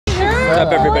What's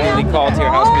up, everybody? Lee Kalt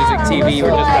here, HouseMusicTV.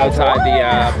 We're just outside the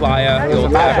Playa, Youll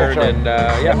Tavern, and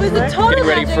yeah, getting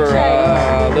ready for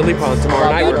Lily Pond tomorrow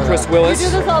night with Chris Willis.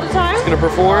 You do this all the time? He's going to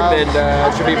perform, and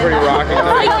it should be pretty rocking.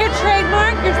 Like your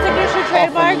trademark, your signature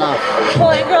trademark,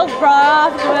 pulling girls' bra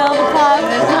off in the middle of the club.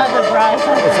 It's not the bra. It's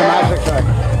a magic trick.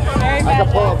 Very I can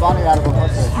pull a bunny out of a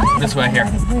pussy. This way here.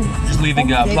 Just leaving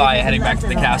Playa, heading back to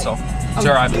the castle. It's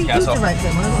our Ibiza castle.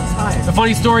 The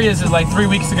funny story is like 3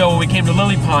 weeks ago when we came to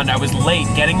Lily Pond, I was late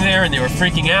getting there and they were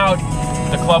freaking out.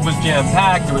 The club was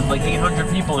jam-packed. There was like 800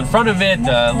 people in front of it.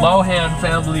 The Lohan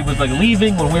family was like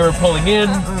leaving when we were pulling in.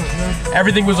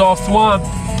 Everything was all swamped.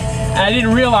 And I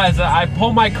didn't realize that I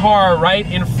pulled my car right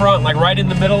in front, like right in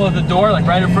the middle of the door, like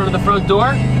right in front of the front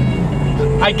door.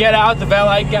 I get out, the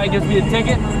valet guy gives me a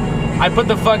ticket. I put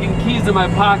the fucking keys in my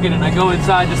pocket and I go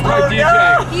inside to start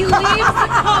DJing. He leaves the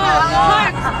car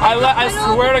parked. I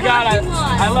swear to God,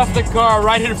 I left the car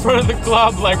right in front of the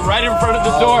club, like right in front of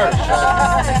the door.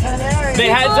 They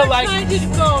had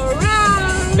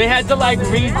to like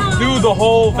redo the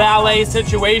whole valet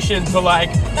situation to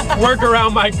like work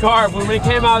around my car. When we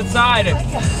came outside,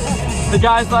 the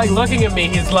guy's like looking at me.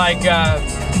 He's like,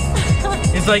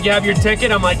 you have your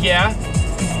ticket? I'm like, yeah.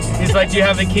 He's like, do you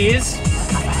have the keys?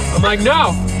 I'm like,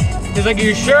 no. He's like, are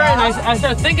you sure? And I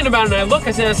started thinking about it and I look,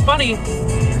 I said, that's funny.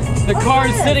 The car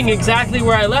is sitting exactly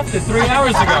where I left it 3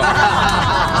 hours ago.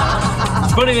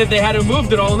 It's funny that they hadn't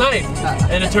moved it all night.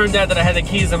 And it turned out that I had the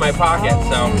keys in my pocket,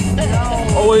 so.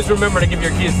 Always remember to give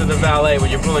your keys to the valet when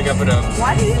you're pulling up at a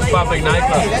public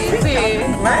nightclub.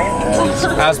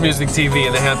 HouseMusicTV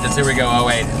in the Hamptons, here we go,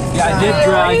 08. Yeah,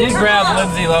 I did grab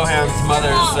Lindsay Lohan's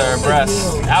mother's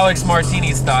breasts, Alex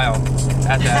Martini style.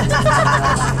 At that.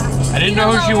 I didn't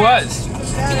know who she was.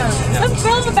 Some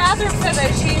girl in the bathroom said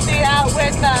that she made out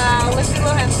with Lindsay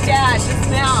Lohan's dad just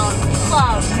now in the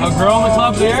club. A girl in the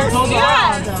club there?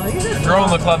 Yes. A girl in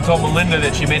the club told Melinda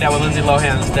that she made out with Lindsay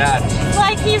Lohan's dad. She's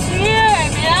like, he's here, I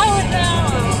made out with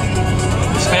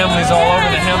him. His family's all over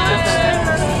the Hamptons.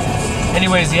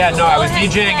 Anyways, yeah, no, I was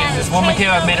DJing and this woman came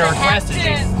out and made a request and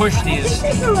she pushed these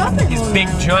big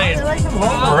giant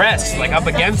breasts like up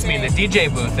against me in the DJ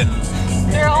booth, and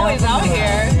they're always out here.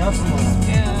 Yeah.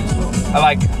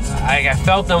 I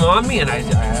felt them on me and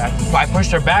I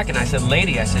pushed her back and I said,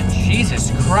 lady, I said,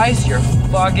 Jesus Christ, your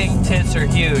fucking tits are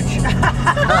huge.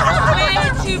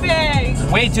 Way too big.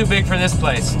 Way too big for this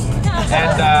place.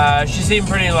 And she seemed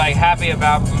pretty like happy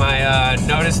about my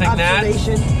noticing that.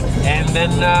 And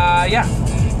then, yeah.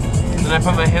 Then I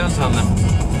put my hands on them.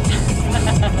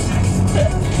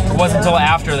 It wasn't until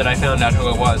after that I found out who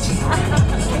it was.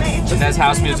 But that's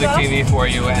HouseMusicTV for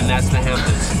you, and that's the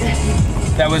Hamptons.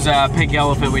 That was a pink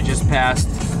elephant we just passed.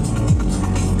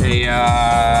 A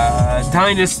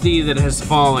dynasty that has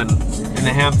fallen in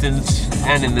the Hamptons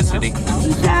and in the city.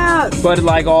 But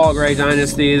like all great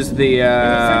dynasties, the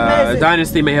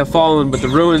dynasty may have fallen, but the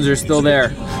ruins are still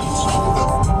there.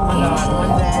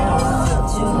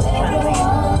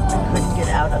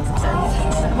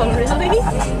 Oh, really?